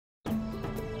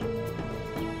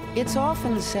It's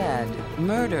often said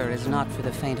murder is not for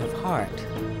the faint of heart,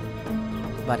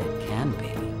 but it can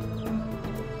be.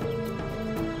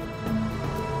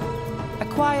 A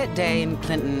quiet day in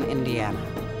Clinton, Indiana.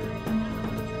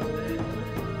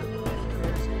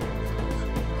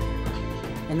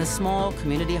 In the small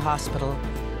community hospital,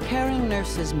 caring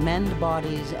nurses mend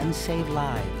bodies and save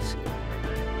lives.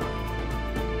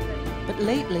 But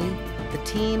lately, the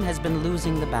team has been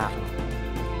losing the battle.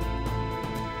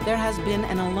 There has been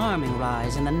an alarming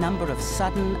rise in the number of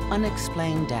sudden,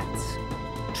 unexplained deaths,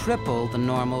 triple the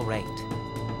normal rate.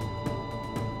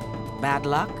 Bad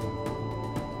luck?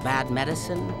 Bad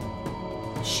medicine?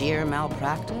 Sheer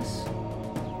malpractice?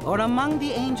 Or among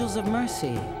the angels of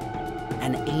mercy,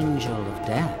 an angel of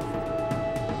death?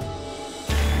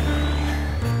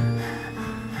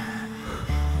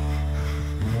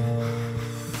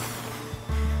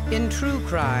 In true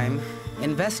crime,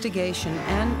 investigation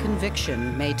and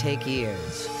conviction may take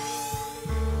years.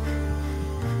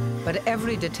 But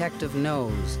every detective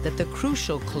knows that the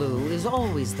crucial clue is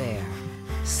always there,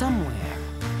 somewhere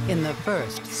in the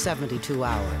first 72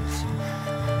 hours.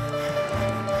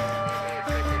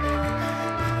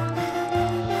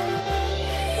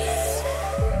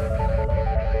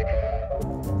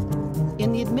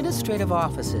 In the administrative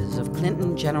offices of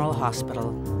Clinton General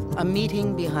Hospital, a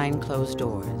meeting behind closed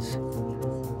doors.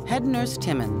 Head nurse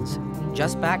Timmons,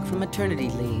 just back from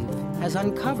maternity leave, has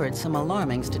uncovered some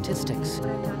alarming statistics.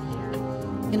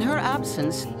 In her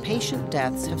absence, patient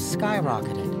deaths have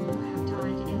skyrocketed.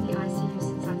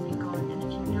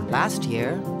 Last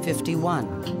year,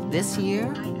 51. This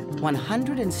year,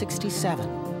 167.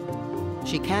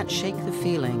 She can't shake the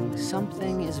feeling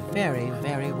something is very,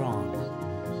 very wrong.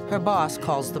 Her boss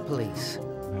calls the police.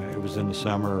 It was in the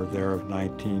summer there of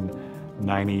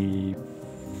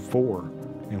 1994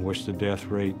 in which the death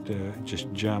rate just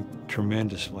jumped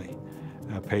tremendously.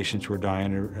 Patients were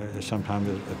dying sometimes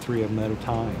 3 of them at a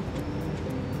time.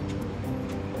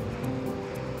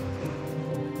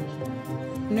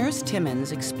 Nurse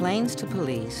Timmons explains to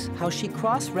police how she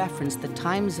cross-referenced the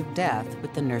times of death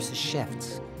with the nurses'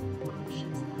 shifts.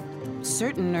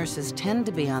 Certain nurses tend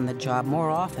to be on the job more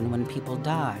often when people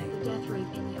die.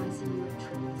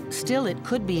 Still, it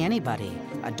could be anybody,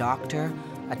 a doctor,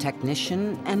 a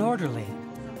technician, an orderly.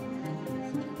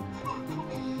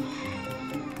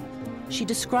 She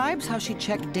describes how she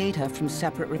checked data from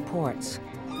separate reports,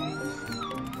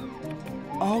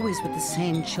 always with the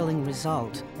same chilling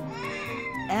result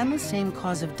and the same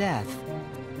cause of death,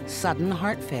 sudden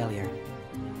heart failure.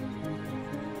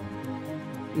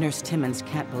 Nurse Timmons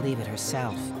can't believe it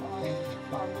herself,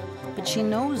 but she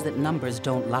knows that numbers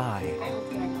don't lie.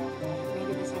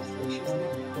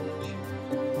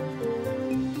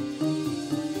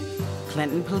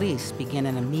 Clinton police begin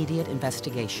an immediate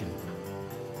investigation.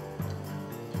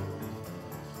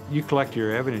 You collect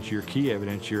your evidence, your key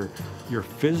evidence, your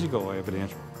physical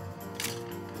evidence,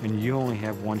 and you only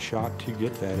have one shot to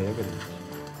get that evidence.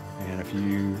 And if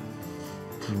you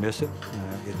miss it,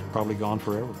 it's probably gone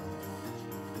forever.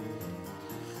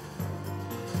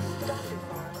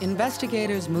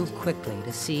 Investigators move quickly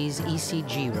to seize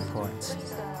ECG reports.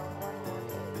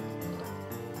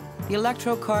 The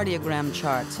electrocardiogram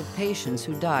charts of patients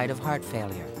who died of heart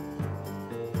failure.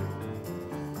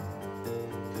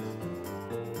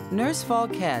 Nurse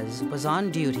Falquez was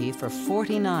on duty for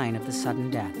 49 of the sudden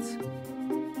deaths.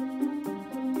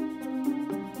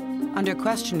 Under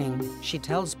questioning, she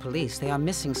tells police they are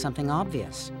missing something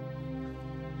obvious.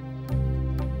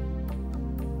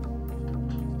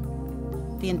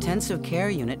 The intensive care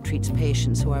unit treats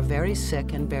patients who are very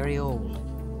sick and very old.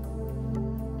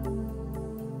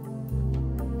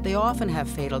 They often have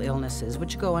fatal illnesses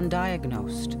which go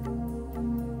undiagnosed.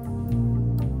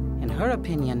 In her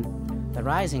opinion, the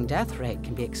rising death rate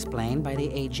can be explained by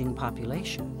the aging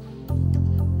population.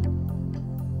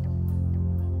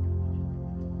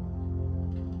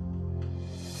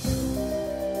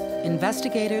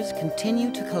 Investigators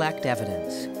continue to collect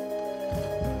evidence.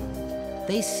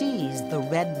 They seize the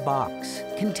red box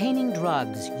containing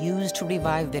drugs used to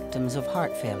revive victims of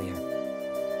heart failure.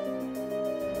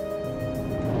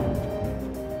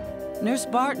 Nurse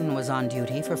Barton was on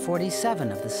duty for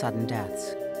 47 of the sudden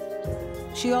deaths.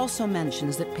 She also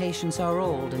mentions that patients are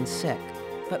old and sick,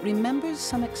 but remembers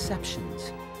some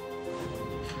exceptions.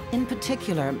 In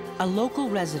particular, a local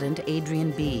resident,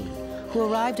 Adrian B.,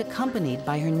 who arrived accompanied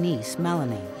by her niece,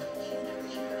 Melanie.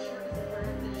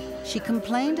 She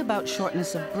complained about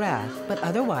shortness of breath, but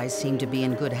otherwise seemed to be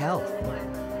in good health.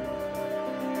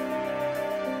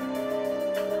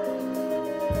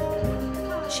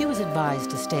 She was advised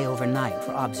to stay overnight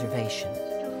for observation.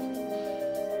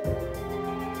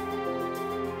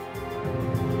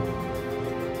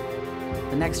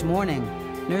 next morning,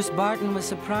 Nurse Barton was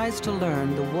surprised to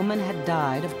learn the woman had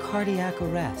died of cardiac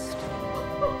arrest.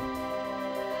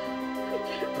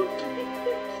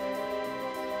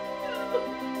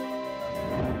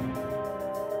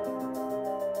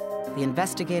 The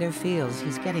investigator feels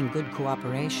he's getting good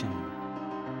cooperation,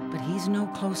 but he's no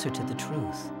closer to the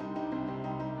truth.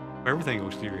 Everything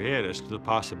goes through your head as to the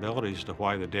possibilities as to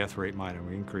why the death rate might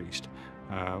have increased.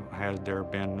 Has there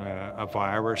been a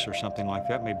virus or something like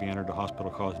that maybe entered the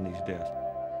hospital causing these deaths?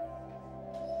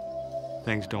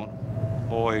 Things don't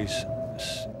always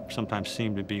sometimes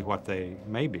seem to be what they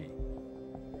may be.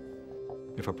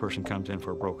 If a person comes in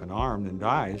for a broken arm and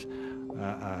dies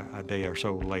a day or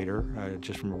so later,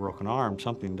 just from a broken arm,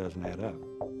 something doesn't add up.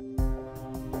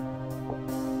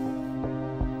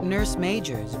 Nurse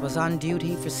Majors was on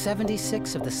duty for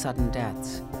 76 of the sudden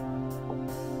deaths.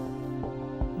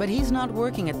 But he's not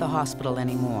working at the hospital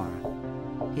anymore.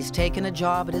 He's taken a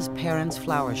job at his parents'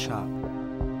 flower shop.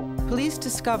 Police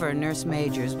discover Nurse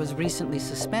Majors was recently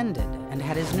suspended and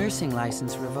had his nursing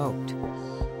license revoked.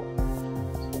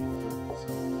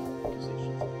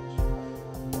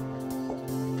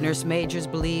 Nurse Majors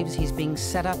believes he's being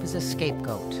set up as a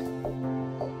scapegoat.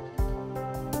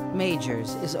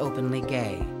 Majors is openly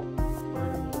gay.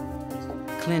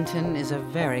 Clinton is a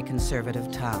very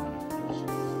conservative town.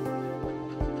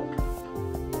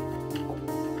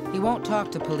 He won't talk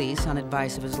to police on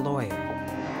advice of his lawyer.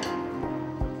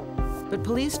 But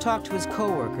police talked to his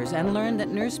co-workers and learned that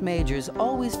Nurse Majors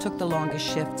always took the longest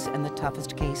shifts and the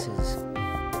toughest cases.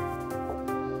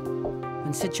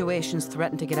 When situations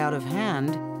threatened to get out of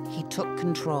hand, he took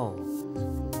control.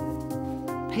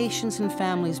 Patients and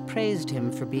families praised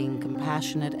him for being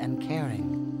compassionate and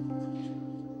caring.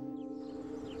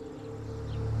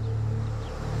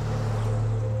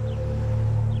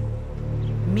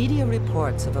 Media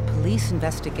reports of a police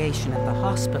investigation at the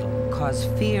hospital caused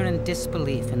fear and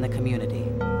disbelief in the community.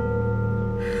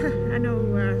 I know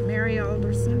Mary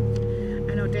Alderson.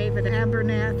 I know David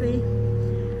Abernathy.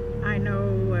 I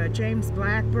know James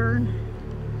Blackburn.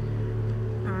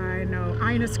 I know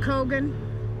Ines Cogan.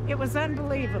 It was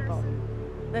unbelievable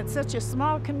that such a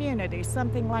small community,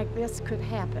 something like this could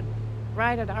happen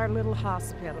right at our little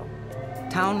hospital.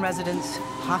 Town residents,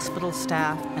 hospital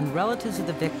staff, and relatives of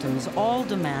the victims all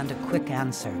demand a quick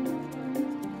answer.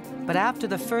 But after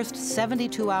the first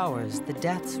 72 hours, the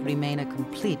deaths remain a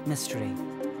complete mystery.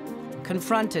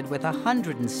 Confronted with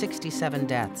 167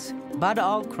 deaths, Bud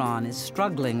Alcron is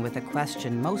struggling with a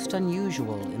question most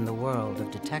unusual in the world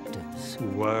of detectives.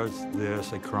 Was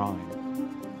this a crime?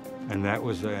 And that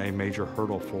was a major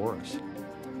hurdle for us.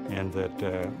 And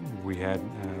that we had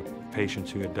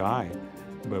patients who had died.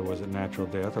 But was it natural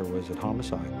death or was it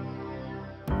homicide?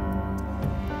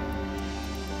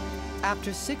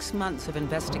 After 6 months of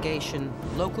investigation,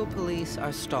 local police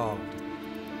are stalled.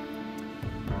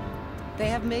 They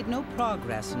have made no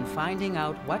progress in finding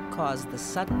out what caused the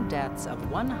sudden deaths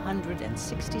of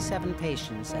 167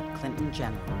 patients at Clinton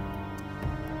General.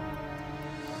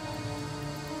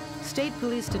 State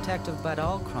Police Detective Bud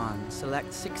Alcron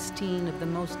selects 16 of the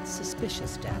most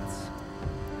suspicious deaths.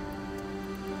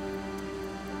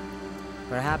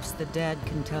 Perhaps the dead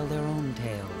can tell their own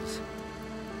tales.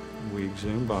 We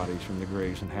exhume bodies from the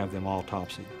graves and have them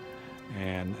autopsied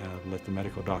and let the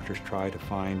medical doctors try to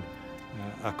find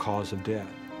a cause of death.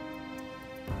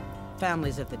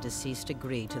 Families of the deceased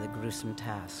agree to the gruesome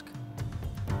task.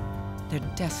 They're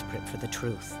desperate for the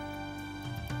truth.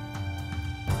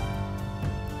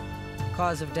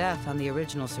 Cause of death on the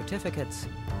original certificates,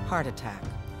 heart attack.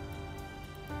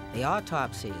 The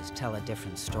autopsies tell a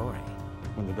different story.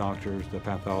 When the doctors, the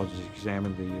pathologists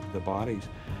examined the bodies,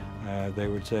 they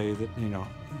would say that, you know,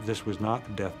 this was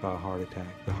not death by a heart attack.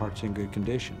 The heart's in good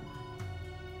condition.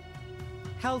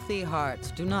 Healthy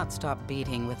hearts do not stop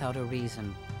beating without a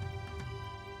reason.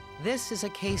 This is a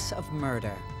case of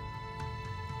murder.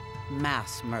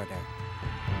 Mass murder.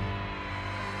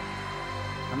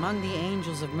 Among the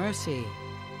angels of mercy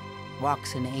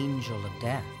walks an angel of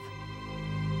death.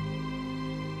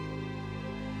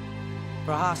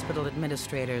 For hospital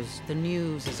administrators, the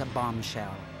news is a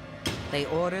bombshell. They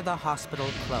order the hospital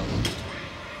closed.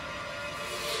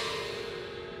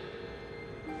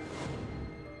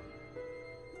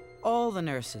 All the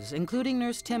nurses, including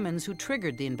Nurse Timmons, who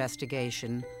triggered the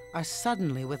investigation, are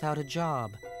suddenly without a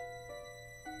job.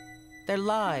 Their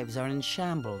lives are in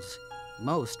shambles.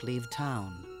 Most leave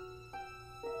town.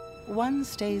 One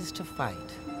stays to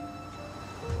fight.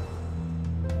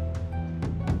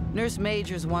 Nurse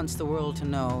Majors wants the world to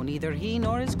know neither he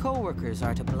nor his co-workers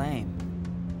are to blame.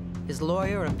 His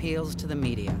lawyer appeals to the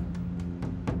media.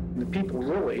 The people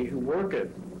really who work at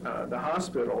the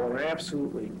hospital are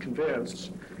absolutely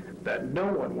convinced that no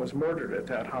one was murdered at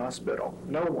that hospital.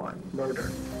 No one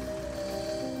murdered.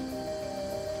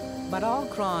 But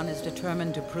Alcron is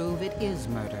determined to prove it is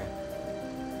murder.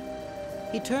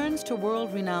 He turns to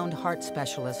world-renowned heart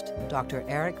specialist, Dr.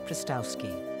 Eric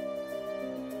Prystowski.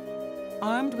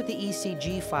 Armed with the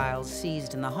ECG files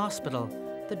seized in the hospital,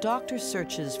 the doctor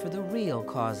searches for the real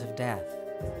cause of death.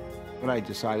 What I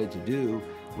decided to do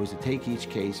was to take each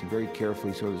case and very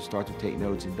carefully sort of start to take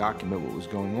notes and document what was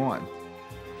going on.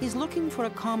 He's looking for a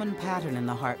common pattern in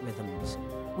the heart rhythms,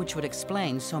 which would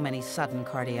explain so many sudden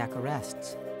cardiac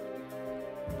arrests.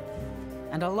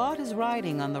 And a lot is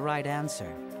riding on the right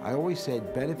answer. I always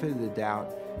said benefit of the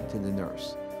doubt to the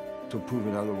nurse to prove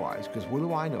it otherwise, because what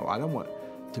do I know? I don't want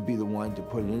to be the one to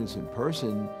put an innocent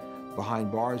person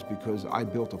behind bars because I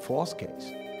built a false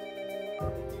case.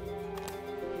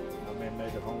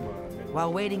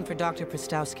 While waiting for Dr.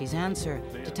 Prystowski's answer,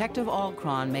 Detective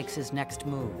Alcron makes his next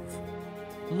move.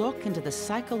 Look into the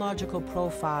psychological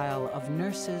profile of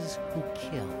nurses who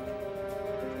kill.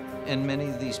 And many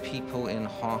of these people in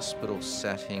hospital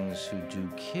settings who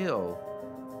do kill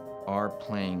are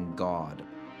playing God.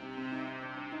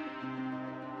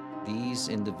 These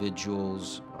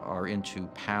individuals are into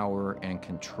power and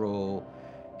control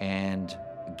and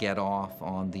get off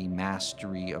on the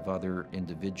mastery of other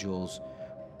individuals.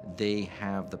 They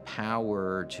have the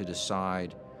power to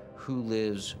decide who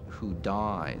lives, who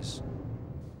dies.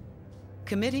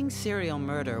 Committing serial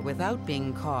murder without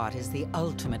being caught is the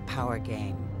ultimate power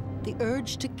game. The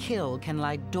urge to kill can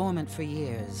lie dormant for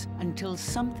years until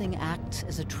something acts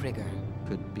as a trigger.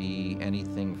 Could be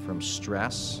anything from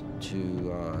stress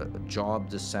to job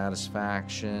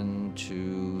dissatisfaction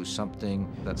to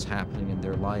something that's happening in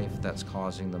their life that's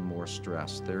causing them more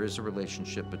stress. There is a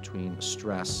relationship between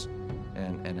stress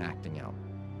and acting out.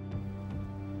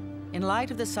 In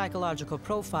light of the psychological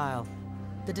profile,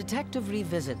 the detective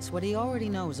revisits what he already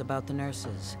knows about the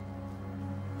nurses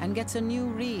and gets a new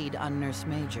read on Nurse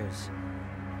Majors.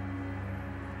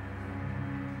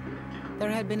 There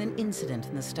had been an incident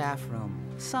in the staff room,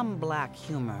 some black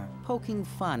humor, poking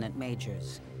fun at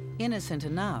Majors. Innocent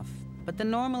enough, but the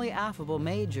normally affable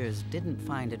Majors didn't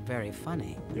find it very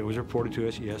funny. It was reported to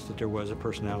us, yes, that there was a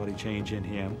personality change in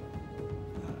him.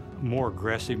 More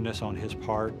aggressiveness on his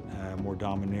part, more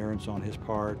domineerance on his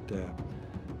part,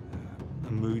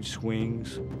 mood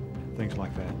swings, things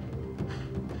like that.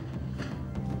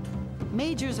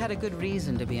 Majors had a good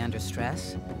reason to be under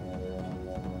stress.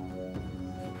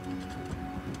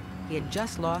 He had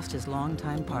just lost his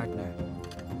longtime partner.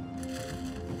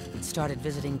 He'd started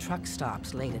visiting truck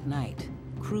stops late at night,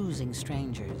 cruising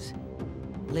strangers,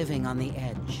 living on the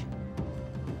edge.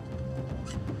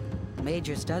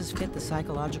 Majors does fit the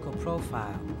psychological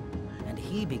profile, and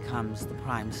he becomes the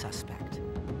prime suspect.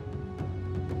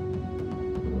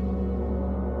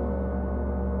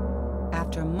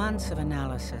 After months of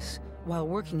analysis, while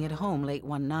working at home late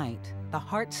one night, the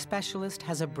heart specialist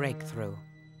has a breakthrough.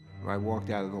 I walked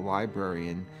out of the library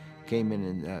and came in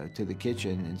and, to the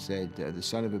kitchen and said, the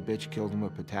son of a bitch killed him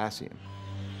with potassium.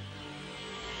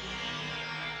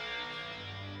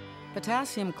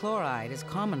 Potassium chloride is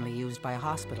commonly used by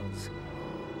hospitals.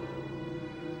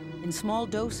 In small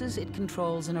doses, it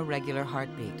controls an irregular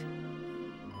heartbeat.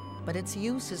 But its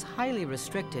use is highly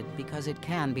restricted because it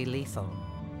can be lethal.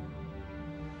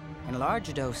 In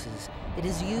large doses, it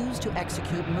is used to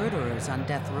execute murderers on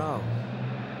death row.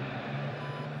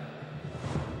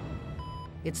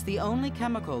 It's the only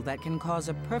chemical that can cause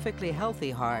a perfectly healthy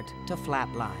heart to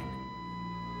flatline.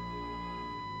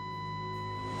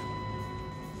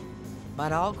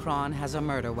 But Alcron has a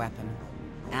murder weapon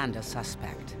and a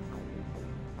suspect.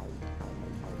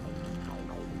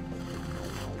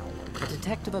 The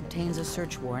detective obtains a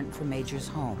search warrant for Major's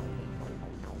home.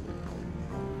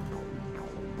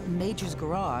 In Major's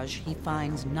garage, he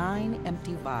finds 9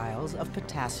 empty vials of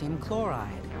potassium chloride.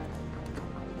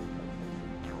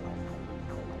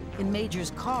 In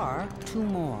Major's car, 2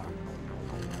 more.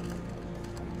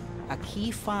 A key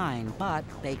find, but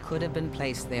they could have been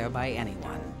placed there by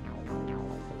anyone.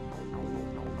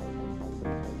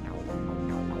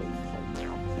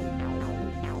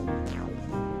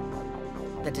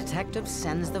 The detective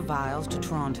sends the vials to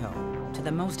Toronto, to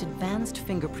the most advanced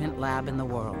fingerprint lab in the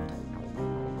world.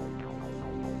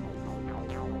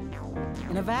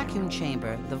 In a vacuum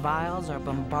chamber, the vials are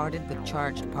bombarded with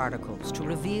charged particles to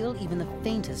reveal even the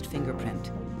faintest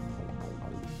fingerprint.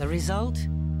 The result?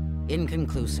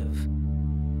 Inconclusive.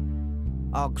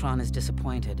 Alcron is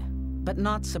disappointed, but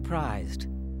not surprised.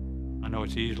 I know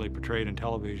it's easily portrayed in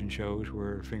television shows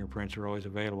where fingerprints are always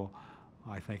available,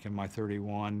 I think in my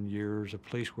 31 years of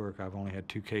police work, I've only had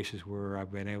 2 cases where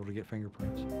I've been able to get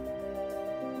fingerprints.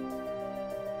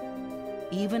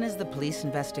 Even as the police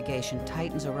investigation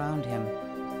tightens around him,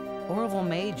 Orville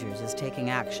Majors is taking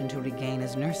action to regain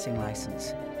his nursing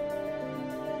license.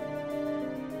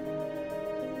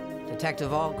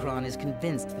 Detective Alcron is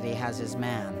convinced that he has his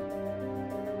man.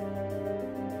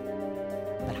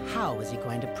 But how is he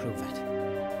going to prove it?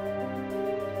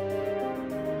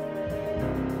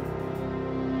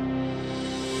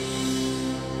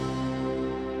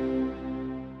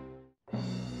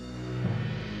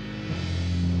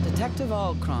 Detective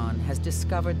Alcron has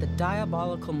discovered the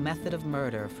diabolical method of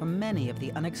murder for many of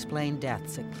the unexplained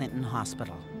deaths at Clinton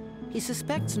Hospital. He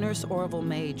suspects Nurse Orville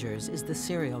Majors is the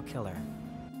serial killer,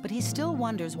 but he still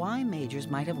wonders why Majors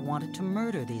might have wanted to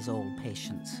murder these old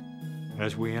patients.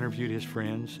 As we interviewed his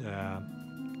friends,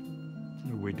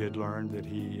 we did learn that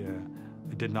he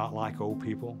did not like old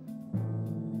people.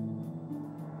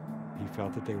 He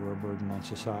felt that they were a burden on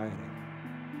society.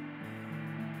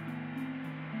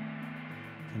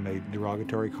 And made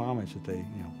derogatory comments that they,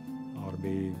 ought to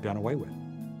be done away with.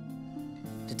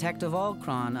 Detective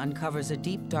Alcron uncovers a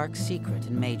deep, dark secret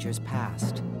in Majors'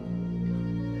 past.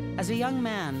 As a young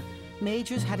man,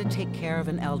 Majors had to take care of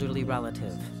an elderly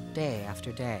relative, day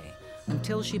after day,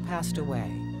 until she passed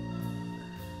away.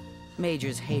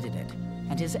 Majors hated it,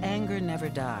 and his anger never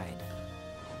died.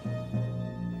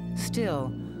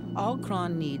 Still,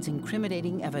 Alcron needs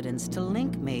incriminating evidence to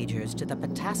link Majors to the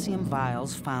potassium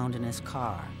vials found in his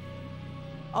car.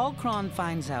 Alcron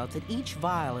finds out that each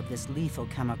vial of this lethal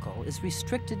chemical is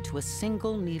restricted to a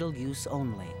single needle use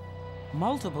only.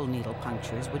 Multiple needle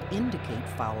punctures would indicate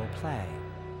foul play.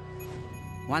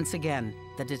 Once again,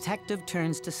 the detective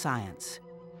turns to science.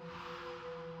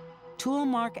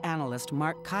 Toolmark analyst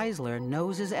Mark Keisler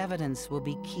knows his evidence will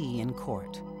be key in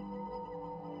court.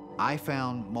 I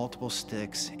found multiple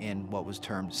sticks in what was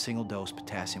termed single-dose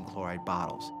potassium chloride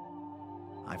bottles.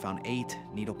 I found 8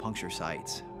 needle puncture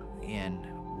sites in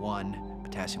 1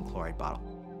 potassium chloride bottle.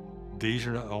 These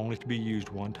are only to be used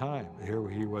one time. Here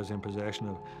he was in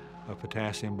possession of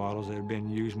potassium bottles that had been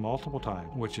used multiple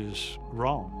times, which is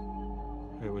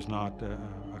wrong. It was not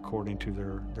according to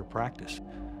their practice.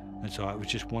 And so it was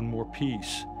just one more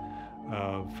piece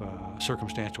of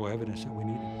circumstantial evidence that we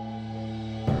needed.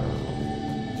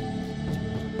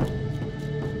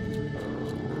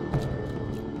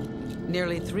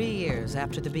 Nearly 3 years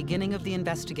after the beginning of the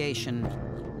investigation,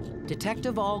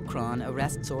 Detective Alcron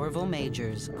arrests Orville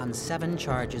Majors on 7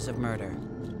 charges of murder.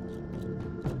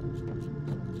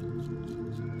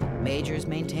 Majors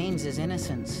maintains his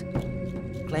innocence,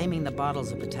 claiming the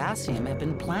bottles of potassium have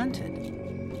been planted.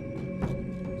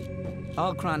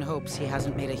 Alcron hopes he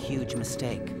hasn't made a huge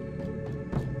mistake.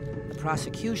 The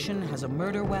prosecution has a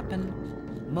murder weapon,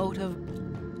 motive,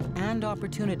 and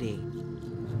opportunity,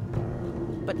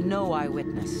 but no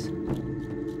eyewitness.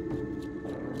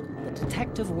 The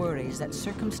detective worries that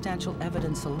circumstantial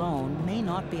evidence alone may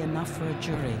not be enough for a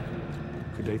jury.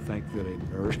 Could they think that a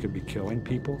nurse could be killing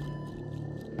people?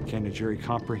 Can the jury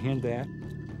comprehend that?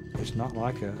 It's not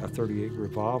like a .38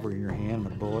 revolver in your hand, a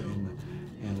bullet in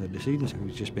the decedent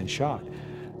who's just been shot.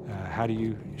 How do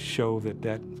you show that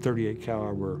that .38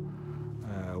 caliber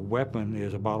weapon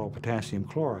is a bottle of potassium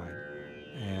chloride?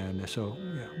 And so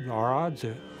our odds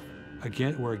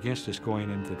were against us going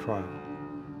into the trial,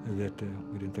 that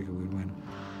we didn't think we would win.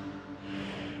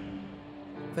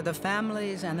 For the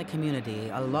families and the community,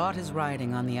 a lot is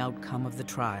riding on the outcome of the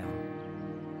trial.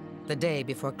 The day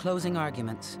before closing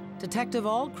arguments, Detective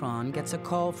Alcron gets a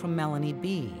call from Melanie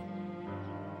B.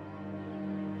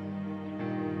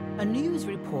 A news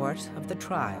report of the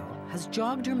trial has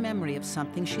jogged her memory of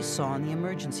something she saw in the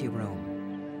emergency room.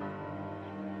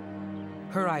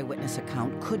 Her eyewitness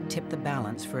account could tip the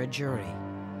balance for a jury.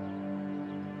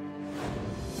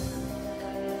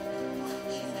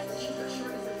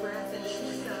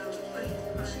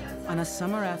 On a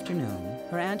summer afternoon,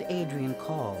 her Aunt Adrian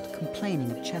called,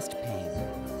 complaining of chest pain.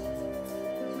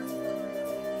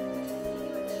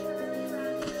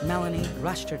 Melanie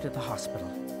rushed her to the hospital.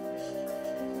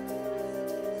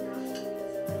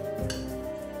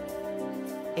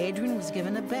 Adrian was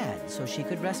given a bed so she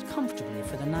could rest comfortably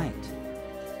for the night.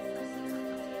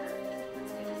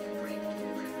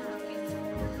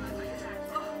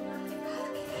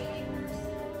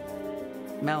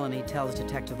 Melanie tells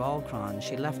Detective Alcron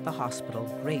she left the hospital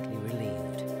greatly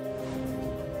relieved.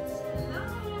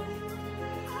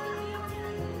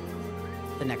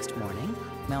 The next morning,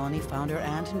 Melanie found her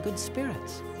aunt in good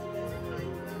spirits.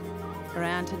 Her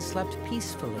aunt had slept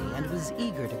peacefully and was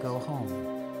eager to go home.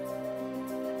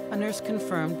 A nurse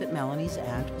confirmed that Melanie's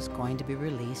aunt was going to be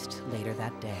released later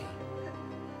that day.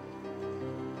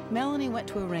 Melanie went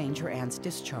to arrange her aunt's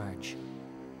discharge.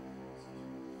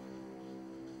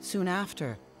 Soon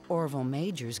after, Orville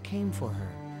Majors came for her.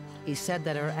 He said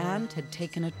that her aunt had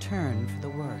taken a turn for the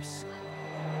worse.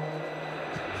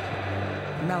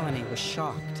 Melanie was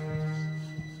shocked.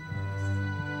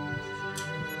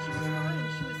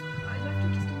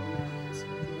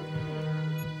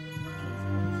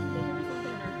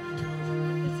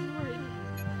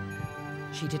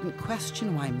 She didn't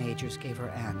question why Majors gave her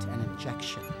aunt an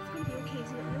injection.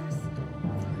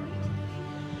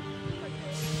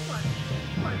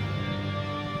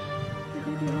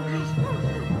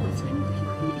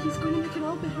 He's going to make it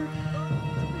all better.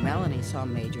 Melanie saw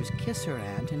Majors kiss her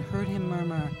aunt and heard him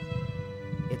murmur,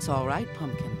 "It's all right,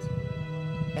 Pumpkin.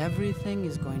 Everything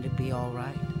is going to be all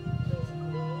right."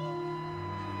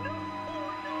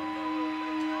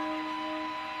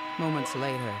 Moments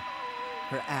later,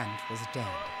 her aunt was dead.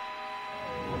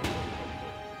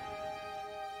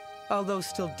 Although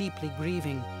still deeply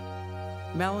grieving,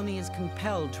 Melanie is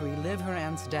compelled to relive her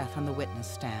aunt's death on the witness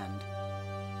stand.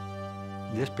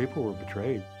 These people were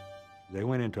betrayed. They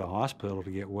went into a hospital to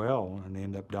get well and they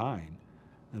ended up dying,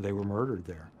 and they were murdered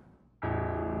there.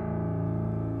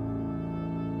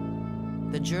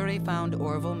 The jury found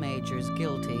Orville Majors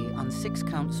guilty on 6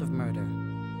 counts of murder.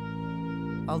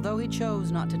 Although he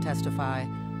chose not to testify,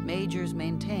 Majors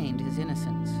maintained his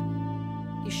innocence.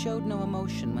 He showed no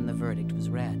emotion when the verdict was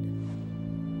read.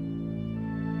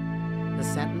 The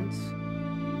sentence,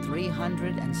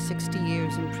 360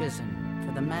 years in prison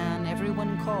for the man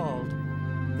everyone called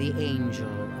the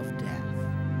Angel of Death.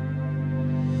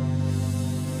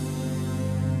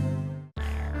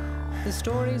 The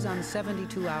stories on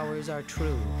 72 Hours are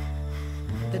true.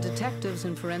 The detectives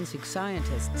and forensic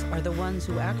scientists are the ones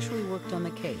who actually worked on the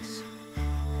case.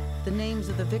 The names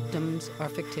of the victims are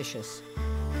fictitious.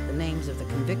 The names of the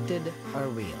convicted are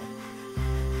real.